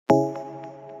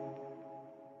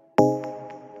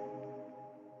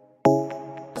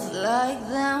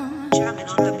drumming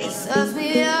on the beat. Sucks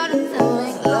me out and then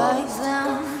make lights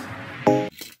down.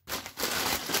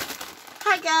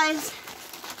 Hi guys.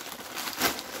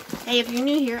 Hey, if you're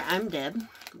new here, I'm Deb.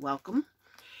 Welcome.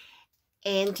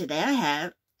 And today I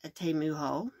have a Temu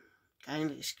haul. Kind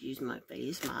of excuse my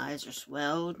face. My eyes are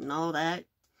swelled and all that.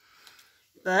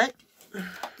 But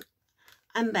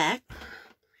I'm back.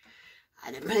 I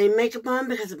didn't put any makeup on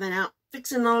because I've been out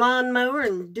fixing the lawnmower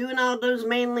and doing all those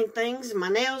manly things. And my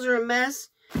nails are a mess.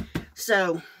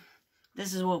 So,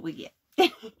 this is what we get.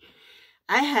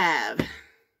 I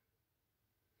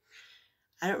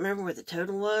don't remember what the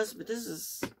total was, but this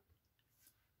is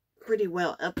pretty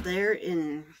well up there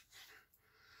in...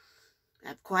 I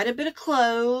have quite a bit of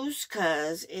clothes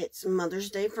because it's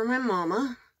Mother's Day for my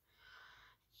mama.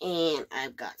 And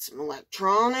I've got some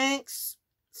electronics.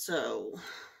 So,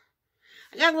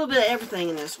 I got a little bit of everything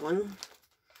in this one.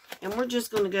 And we're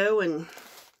just going to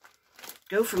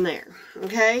go from there.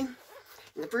 Okay?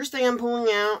 And the first thing I'm pulling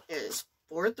out is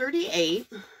 438.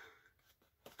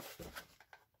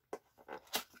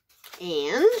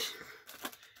 And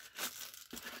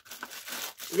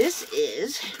this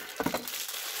is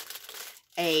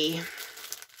a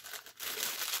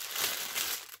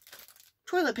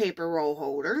toilet paper roll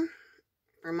holder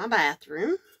for my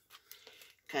bathroom,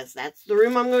 because that's the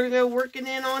room I'm going to go working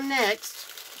in on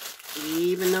next,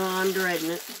 even though I'm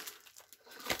dreading it.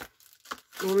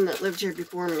 The woman that lived here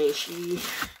before me, she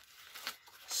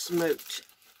smoked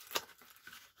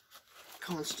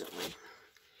constantly.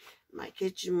 My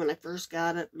kitchen, when I first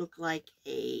got it, looked like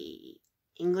a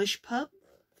English pub.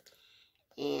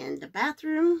 And the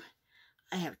bathroom,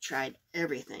 I have tried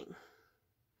everything.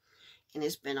 And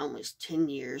it's been almost 10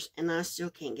 years, and I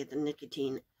still can't get the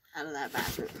nicotine out of that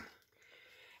bathroom.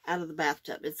 Out of the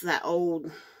bathtub. It's that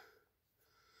old,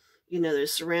 you know,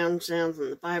 those surround sounds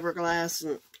and the fiberglass,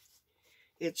 and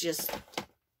it's just,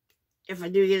 if I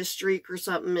do get a streak or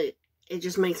something, it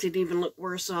just makes it even look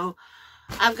worse. So,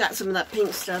 I've got some of that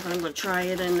pink stuff. I'm going to try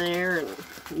it in there, and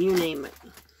you name it.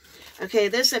 Okay,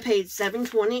 this I paid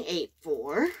 $7.28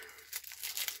 for.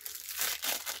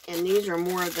 And these are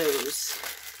more of those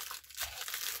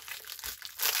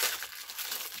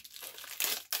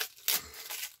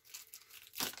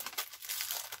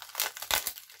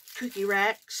cookie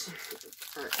racks,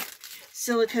 or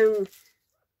silicone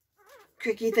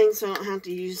cookie things, so I don't have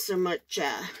to use so much.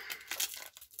 I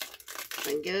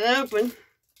can get it open.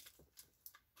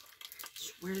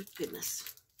 Swear to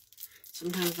goodness.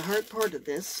 Sometimes the hard part of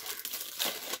this.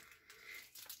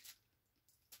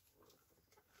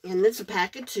 And it's a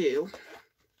pack of 2.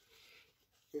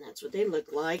 And that's what they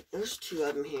look like. There's 2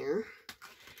 of them here.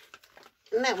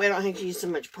 And that way I don't have to use so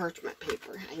much parchment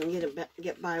paper. I can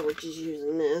get by with just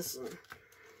using this and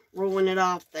rolling it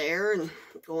off there and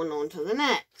going on to the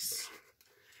next.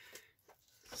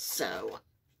 So,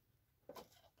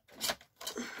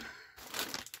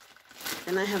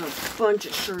 then I have a bunch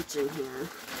of shirts in here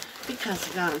because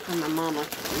I got them from my mama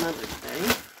for Mother's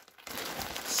Day.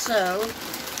 So,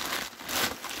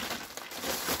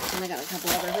 and I got a couple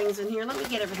other things in here. Let me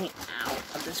get everything out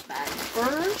of this bag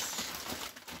first.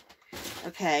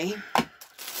 Okay.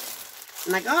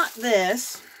 And I got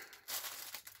this.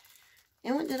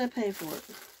 And what did I pay for it?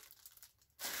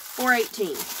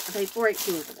 $4.18. I paid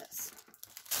 $4.18 for this.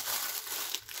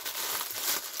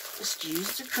 Just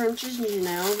use the crunches, you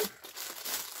know.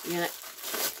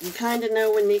 You kind of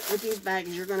know with these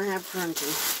bags you're going to have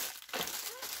crunching.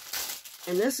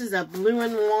 And this is a blue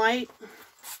and white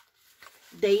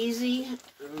Daisy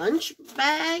lunch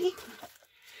bag.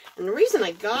 And the reason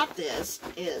I got this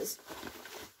is,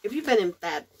 if you've been in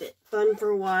FabFitFun for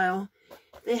a while,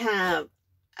 they have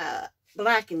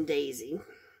black and Daisy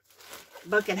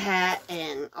bucket hat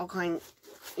and all kind,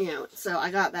 you know, so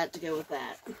I got that to go with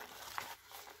that.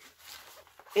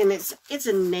 And it's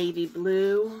a navy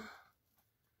blue,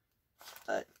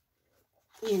 but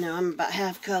you know, I'm about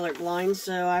half color blind,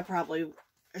 so I probably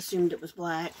assumed it was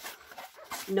black.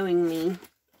 Knowing me,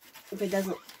 if it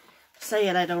doesn't say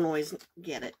it, I don't always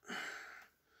get it.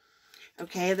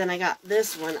 Okay, then I got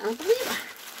this one. I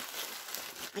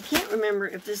can't remember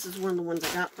if this is one of the ones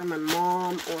I got from my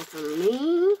mom or from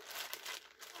me.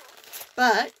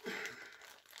 But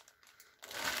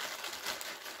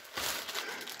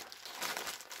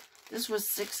this was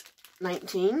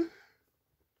 $6.19.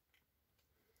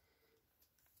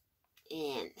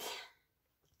 And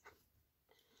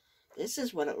this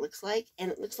is what it looks like. And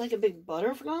it looks like a big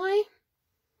butterfly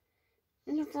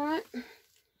in the front.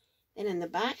 And in the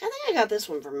back, I think I got this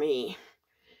one for me,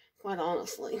 quite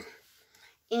honestly.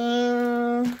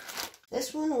 And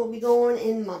this one will be going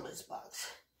in Mama's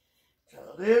box. It's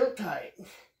a little tight.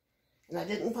 And I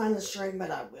didn't find the string,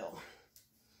 but I will.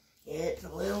 It's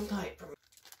a little tight for me.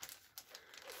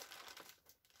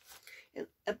 It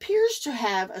appears to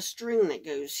have a string that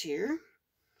goes here.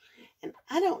 And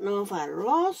I don't know if I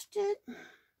lost it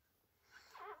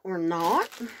or not.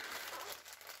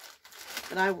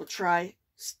 But I will try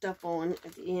stuff on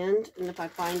at the end. And if I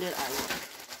find it,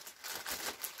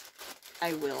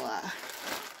 I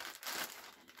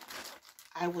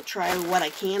will try what I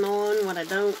can on, what I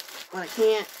don't, what I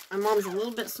can't. My mom's a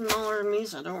little bit smaller than me,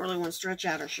 so I don't really want to stretch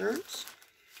out her shirts.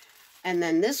 And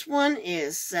then this one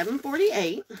is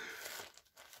 $7.48.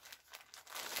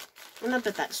 And I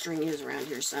bet that string is around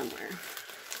here somewhere.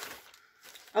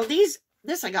 Oh, this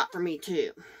I got for me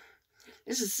too.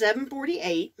 This is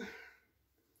 $7.48.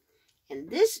 And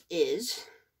this is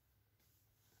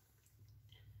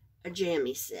a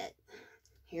jammy set.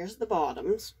 Here's the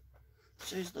bottoms.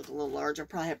 These look a little large. I'll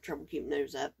probably have trouble keeping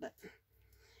those up.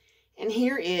 And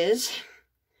here is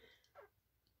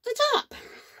the top.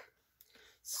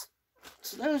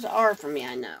 So those are for me,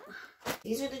 I know.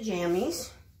 These are the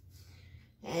jammies.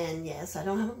 And yes, I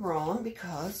don't have a bra on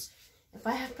because if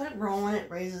I have to put a bra on,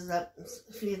 it raises up and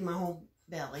feeds my whole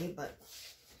belly. But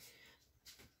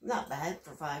not bad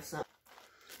for $5 something.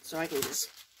 So I can just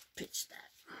pitch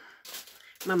that.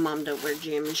 My mom don't wear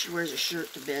jammies. She wears a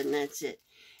shirt to bed and that's it.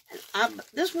 And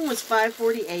this one was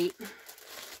 $5.48.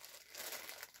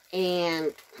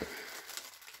 And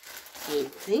I'm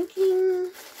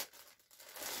thinking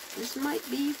this might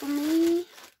be for me.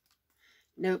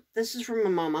 Nope, this is from my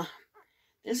mama.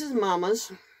 This is mama's.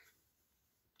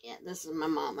 Yeah, this is my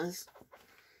mama's.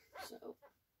 So,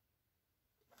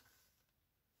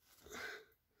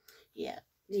 yeah,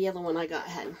 the other one I got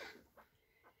had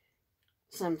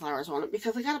sunflowers on it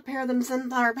because I got a pair of them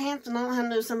sunflower pants and I don't have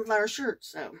no sunflower shirts.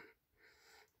 So,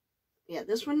 yeah,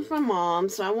 this one's my mom,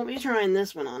 so I won't be trying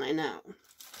this one on, I know.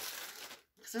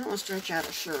 Because I don't want to stretch out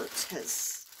her shirts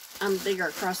because I'm bigger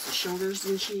across the shoulders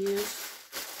than she is.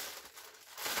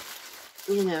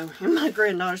 You know, and my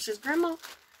granddaughter says, Grandma,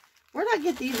 where'd I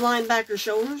get these linebacker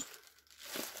shoulders?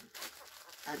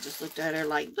 I just looked at her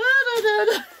like, da da da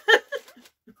da.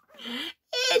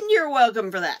 And you're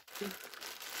welcome for that.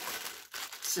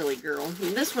 Silly girl.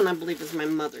 And this one I believe is my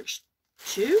mother's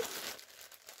too.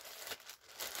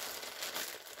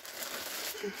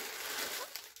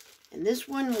 And this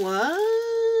one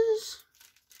was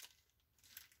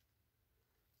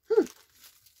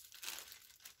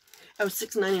oh,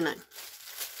 $6.99.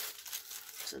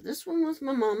 So this one was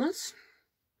my mama's.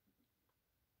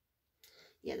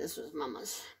 Yeah, this was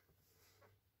mama's.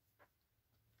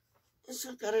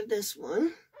 So I got her this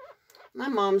one. My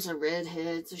mom's a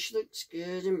redhead, so she looks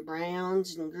good in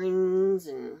browns and greens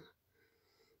and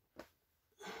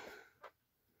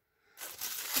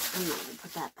I'm not going to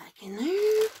put that back in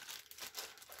there.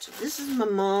 So this is my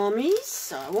mommy's,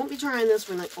 so I won't be trying this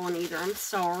one on either. I'm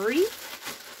sorry.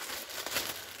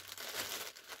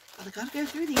 But I got to go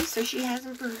through these so she has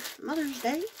them for Mother's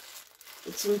Day.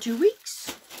 It's in 2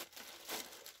 weeks.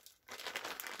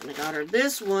 And I got her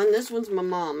this one. This one's my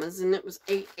mama's, and it was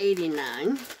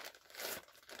 $8.89.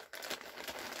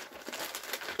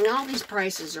 And all these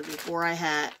prices are before I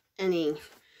had any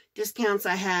discounts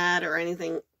I had or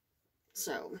anything.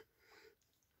 So,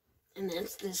 and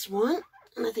that's this one.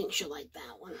 And I think she'll like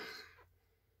that one.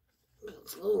 But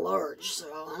it's a little large,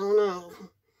 so I don't know.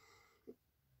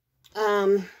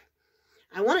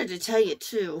 I wanted to tell you,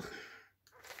 too.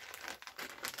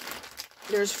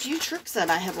 There's a few tricks that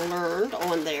I have learned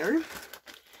on there.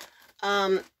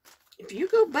 If you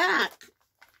go back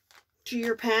to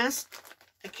your past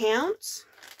accounts,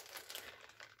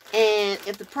 and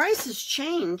if the price has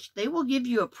changed, they will give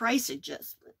you a price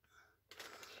adjustment.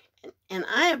 And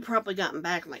I have probably gotten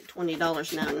back like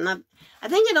 $20 now. And I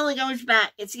think it only goes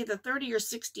back, it's either 30 or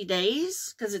 60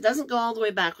 days, because it doesn't go all the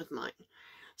way back with mine.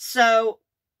 So,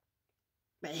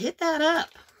 but hit that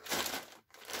up.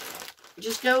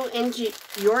 Just go into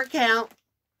your account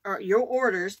or your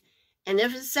orders, and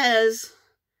if it says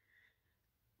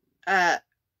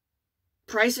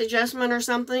price adjustment or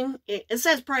something, it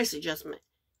says price adjustment.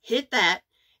 Hit that,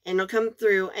 and it'll come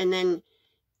through, and then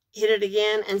hit it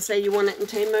again and say you want it in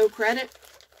Temu credit.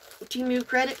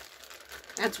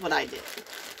 That's what I did.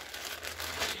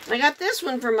 And I got this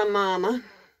one for my mama,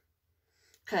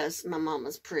 because my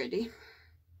mama's pretty.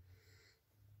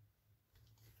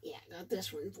 Yeah, I got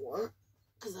this one for her,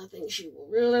 because I think she will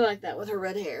really like that with her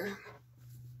red hair.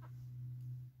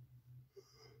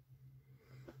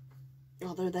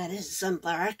 Although that is a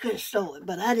sunflower. I could have stole it,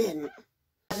 but I didn't.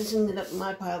 I just ended up in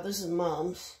my pile. This is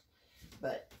Mom's.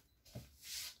 But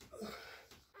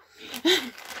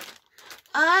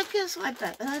I could have swiped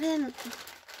that, but I didn't.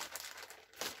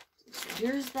 So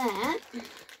here's that.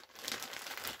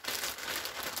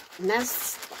 And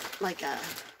that's like a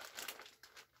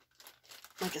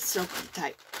silky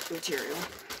type material.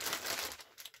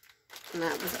 And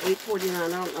that was $8.49. I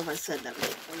don't know if I said that was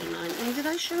 $8.49. And did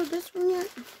I show this one yet?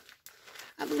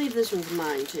 I believe this one's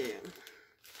mine too.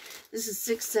 This is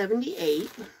 $6.78.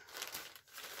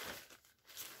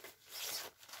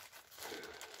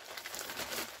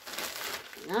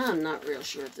 Now I'm not real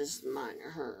sure if this is mine or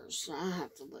hers, so I'll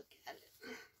have to look at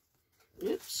it.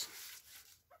 Oops.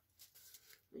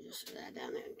 Let me just throw that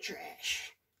down there in the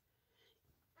trash.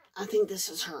 I think this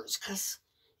is hers because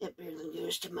it barely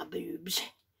goes to my boobs.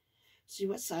 See,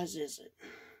 what size is it?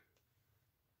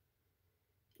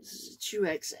 This is a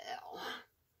 2XL.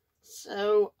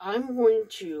 So I'm going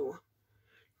to,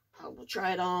 I will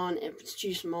try it on. If it's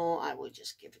too small, I will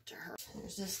just give it to her.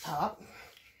 There's this top.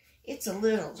 It's a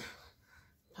little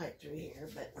tight through here,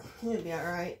 but it'll be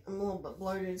alright. I'm a little bit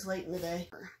bloated. It's late in the day.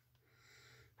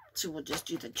 So we'll just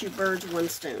do the 2 birds, 1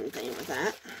 stone thing with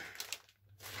that.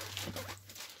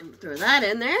 And throw that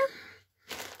in there.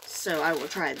 So I will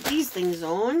try these things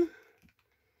on.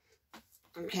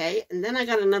 Okay, and then I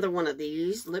got another one of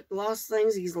these lip gloss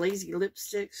things, these lazy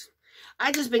lipsticks.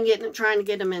 I just been trying to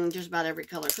get them in just about every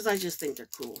color because I just think they're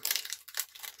cool.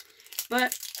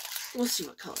 But we'll see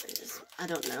what color it is. I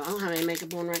don't know. I don't have any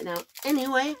makeup on right now.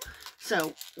 Anyway,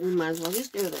 so we might as well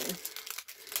just go there.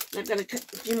 And I've got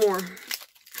a few more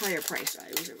higher price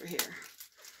items over here.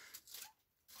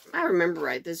 If I remember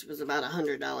right, this was about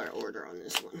 $100 order on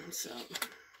this one. So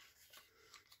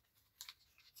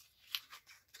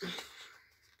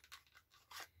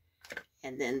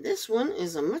and then this one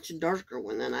is a much darker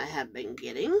one than I have been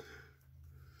getting.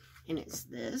 And it's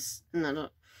this. And I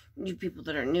don't, you people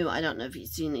that are new, I don't know if you've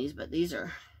seen these, but these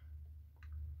are,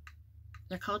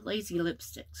 they're called lazy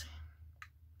lipsticks.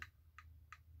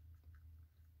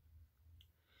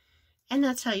 And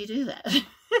that's how you do that.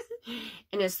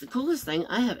 And it's the coolest thing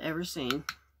I have ever seen. And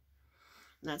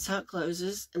that's how it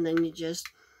closes. And then you just,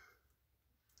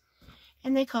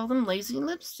 and they call them lazy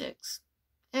lipsticks.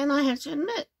 And I have to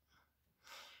admit,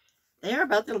 they are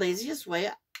about the laziest way,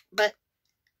 but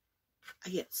I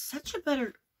get such a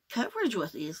better coverage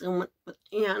with these. And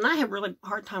you know, and I have really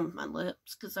hard time with my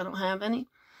lips because I don't have any.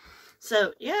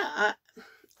 So yeah, I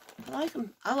like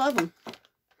them. I love them.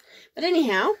 But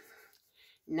anyhow,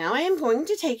 now I am going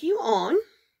to take you on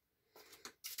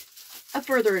a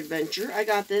further adventure. I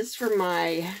got this for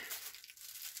my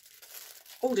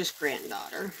oldest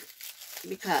granddaughter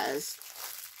because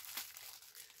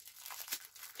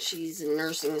she's in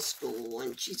nursing school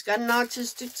and she's got an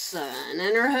autistic son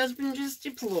and her husband just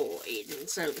deployed, and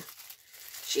so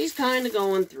she's kind of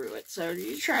going through it. So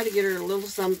you try to get her a little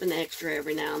something extra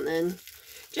every now and then.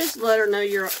 Just let her know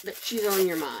that she's on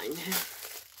your mind.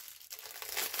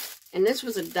 And this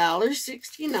was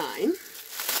 $1.69.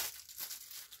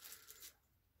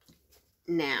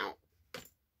 Now,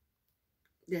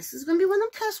 this is going to be one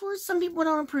of them cuss words some people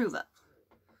don't approve of.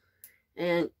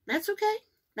 And that's okay.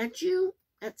 That's you.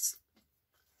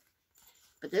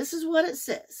 But this is what it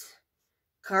says.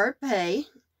 Carpe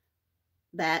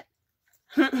that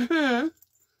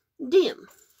diem.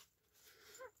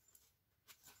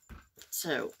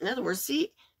 So, in other words,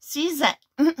 see that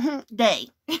day.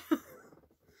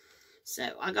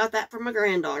 So, I got that for my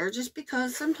granddaughter just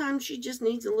because sometimes she just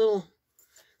needs a little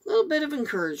bit of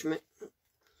encouragement.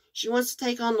 She wants to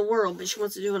take on the world, but she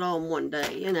wants to do it all in one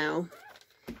day, you know.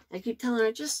 I keep telling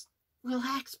her, just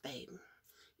relax, babe.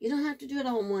 You don't have to do it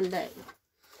all in one day.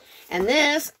 And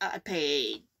this, I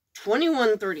paid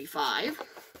 $21.35.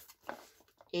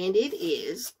 And it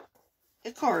is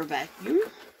a car vacuum.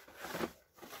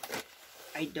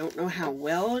 I don't know how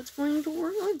well it's going to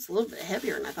work. It's a little bit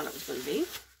heavier than I thought it was going to be.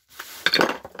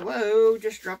 Whoa,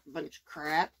 just dropped a bunch of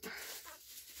crap.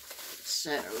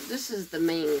 So, this is the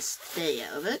mainstay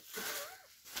of it.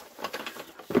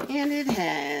 And it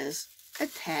has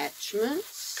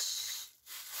attachments.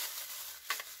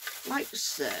 Like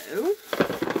so.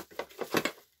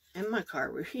 And my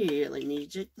car really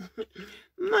needs it.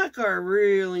 My car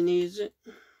really needs it.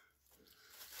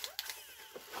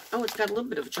 Oh, it's got a little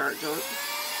bit of a charge on it.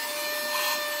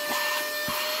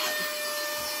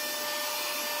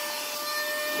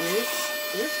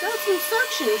 It's got some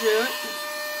suction to it.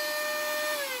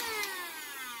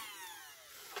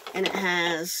 And it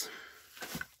has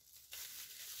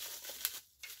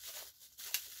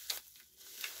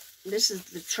this is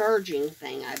the charging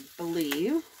thing, I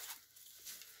believe.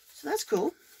 So that's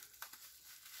cool.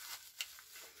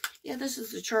 Yeah, this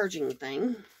is the charging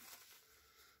thing.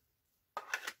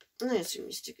 And I assume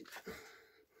you stick it.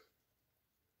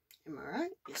 Am I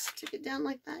right? You stick it down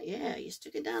like that? Yeah, you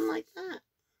stick it down like that.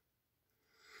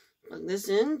 Plug this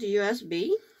in to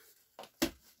USB.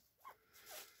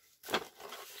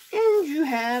 And you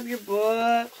have your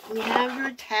book. You have your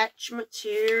attachments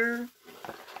here.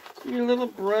 Your little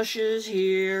brushes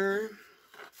here.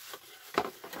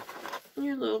 And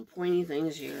your little pointy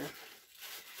things here.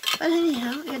 But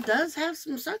anyhow, it does have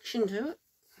some suction to it.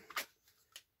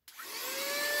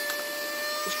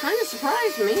 Which kind of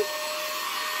surprised me.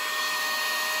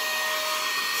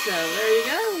 So, there you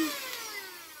go.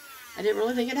 I didn't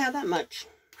really think it had that much.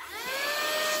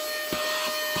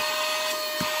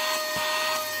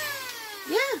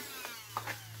 Yeah.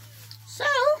 So,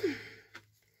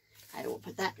 I will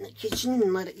put that in the kitchen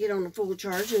and let it get on a full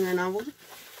charge, and then I will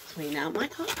clean out my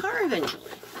car eventually.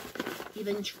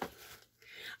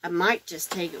 I might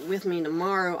just take it with me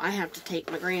tomorrow. I have to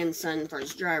take my grandson for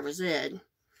his driver's ed.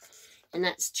 And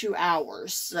that's 2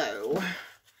 hours, so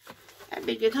that'd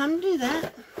be a good time to do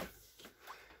that.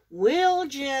 We'll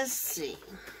just see.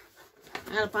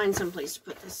 I gotta find some place to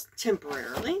put this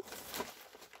temporarily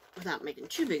without making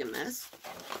too big a mess.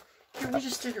 Here, we'll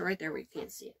just stick it right there where you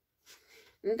can't see it.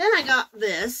 And then I got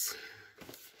this.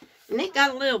 And it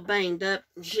got a little banged up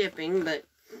in shipping, but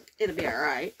it'll be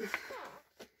alright.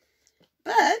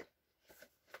 But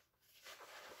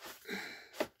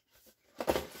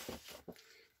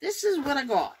this is what I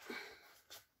got.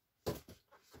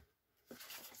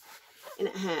 And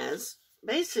it has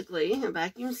basically a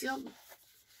vacuum sealed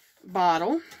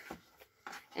bottle.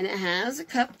 And it has a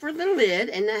cup for the lid.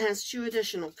 And it has 2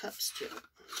 additional cups to it.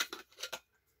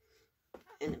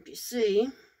 And if you see,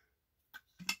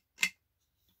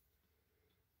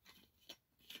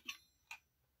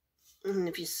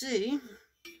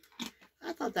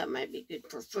 I thought that might be good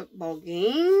for football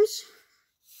games.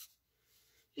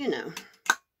 You know.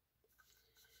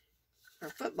 For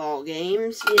football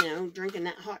games, you know, drinking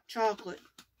that hot chocolate.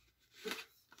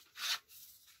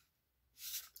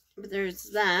 But there's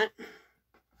that.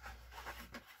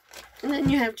 And then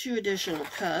you have 2 additional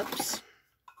cups.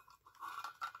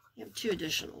 You have 2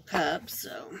 additional cups,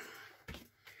 so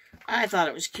I thought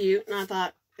it was cute, and I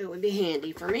thought it would be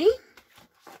handy for me.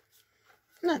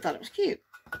 And I thought it was cute.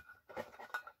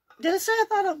 Did I say I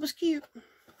thought it was cute?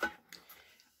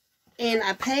 And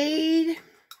I paid...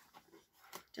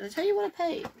 Did I tell you what I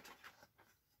paid?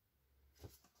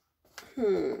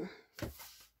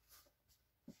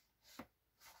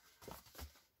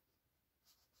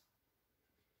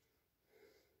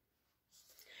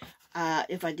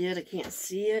 If I did, I can't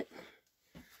see it.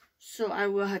 So I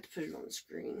will have to put it on the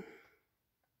screen.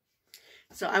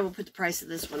 So I will put the price of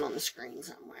this one on the screen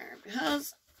somewhere.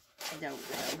 Because I don't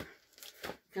know.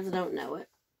 Because I don't know it.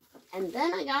 And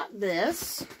then I got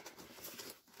this.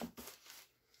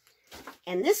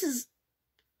 And this is,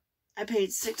 I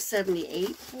paid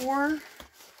 $6.78 for.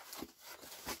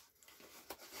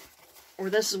 Or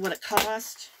this is what it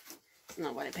cost. It's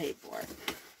not what I paid for it.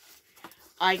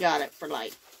 I got it for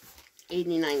like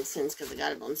 89 cents because I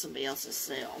got it on somebody else's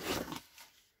sale.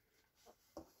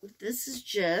 This is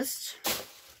just...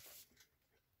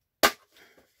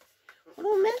 Hold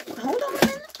on a minute. Hold on a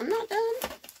minute. I'm not done.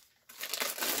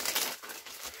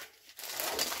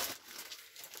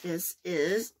 This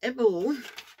is a bowl,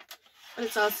 but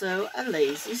it's also a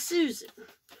Lazy Susan.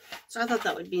 So I thought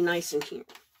that would be nice and cute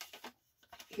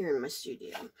here in my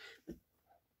studio.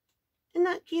 Isn't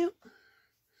that cute?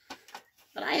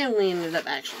 But I only ended up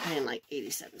actually paying like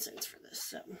 87 cents for this,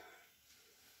 so.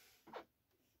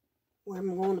 Where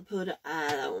I'm going to put it,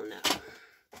 I don't know.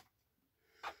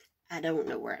 I don't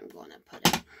know where I'm going to put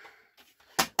it.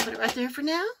 Put it right there for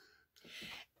now.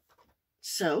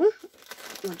 So,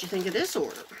 what'd you think of this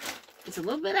order? It's a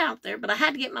little bit out there, but I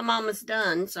had to get my mama's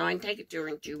done, so I can take it to her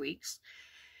in 2 weeks.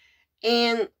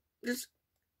 And this,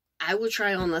 I will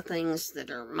try on the things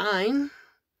that are mine.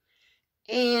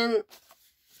 And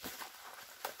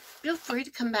feel free to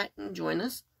come back and join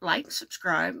us. Like,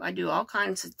 subscribe. I do all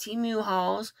kinds of Temu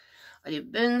hauls. I do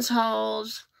bins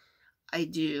hauls. I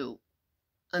do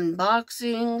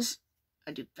unboxings.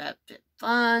 I do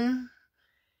FabFitFun.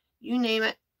 You name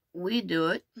it, we do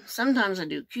it. Sometimes I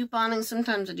do couponing.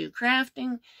 Sometimes I do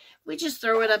crafting. We just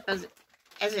throw it up as it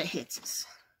hits us.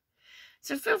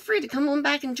 So feel free to come on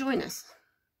back and join us.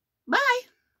 Bye.